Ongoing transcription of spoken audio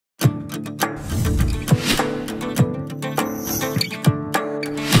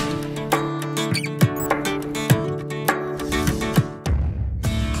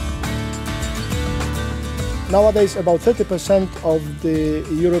Nowadays, about 30% of the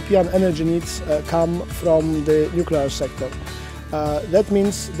European energy needs come from the nuclear sector. That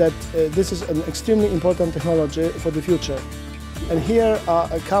means that this is an extremely important technology for the future. And here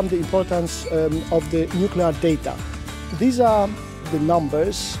comes the importance of the nuclear data. These are the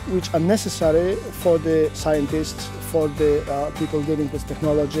numbers which are necessary for the scientists, for the people dealing with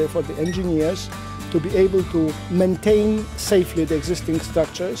technology, for the engineers, to be able to maintain safely the existing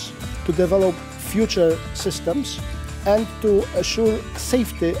structures, to develop future systems, and to assure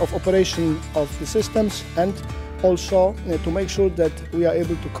safety of operation of the systems, and also to make sure that we are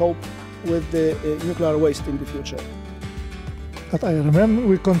able to cope with the nuclear waste in the future. At IRMM,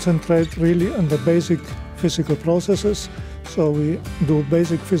 we concentrate really on the basic physical processes. So we do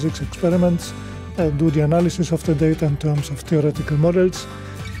basic physics experiments, do the analysis of the data in terms of theoretical models,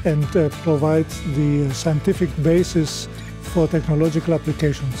 and provide the scientific basis for technological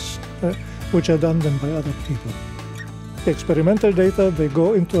applications, which are done then by other people. The experimental data, they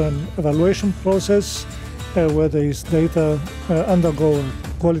go into an evaluation process where these data undergo a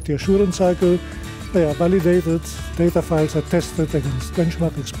quality assurance cycle. They are validated, data files are tested against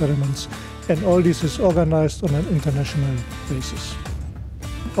benchmark experiments, and all this is organized on an international basis.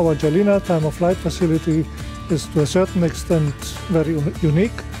 Our Jalina time-of-flight facility is to a certain extent very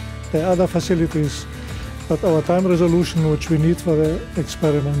unique. There are other facilities, but our time resolution which we need for the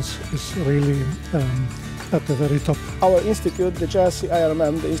experiments is really at the very top. Our institute, the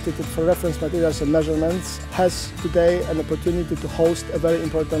JRC-IRMM, the Institute for Reference Materials and Measurements, has today an opportunity to host a very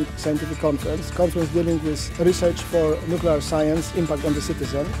important scientific conference dealing with research for nuclear science, impact on the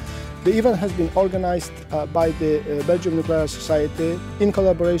citizen. The event has been organized by the Belgian Nuclear Society in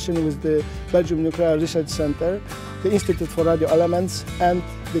collaboration with the Belgian Nuclear Research Center, the Institute for Radio Elements, and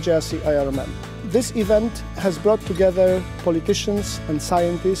the JRC-IRMM. This event has brought together politicians and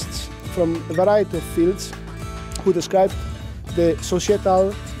scientists from a variety of fields who described the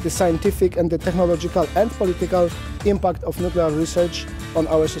societal, the scientific and the technological and political impact of nuclear research on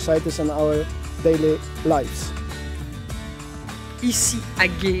our societies and our daily lives. Ici à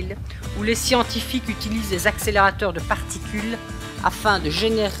Gale, où les scientifiques utilisent des accélérateurs de particules afin de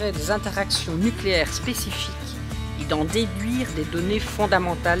générer des interactions nucléaires spécifiques et d'en déduire des données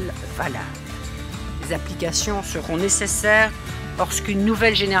fondamentales valables. Les applications seront nécessaires lorsqu'une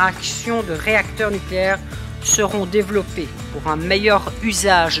nouvelle génération de réacteurs nucléaires seront développés pour un meilleur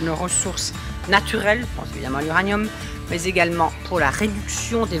usage de nos ressources naturelles, je pense évidemment à l'uranium, mais également pour la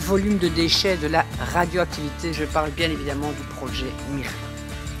réduction des volumes de déchets de la radioactivité. Je parle bien évidemment du projet MIR.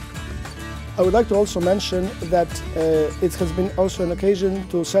 I would like to also mention that it has been also an occasion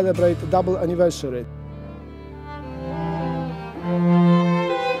to celebrate a double anniversary.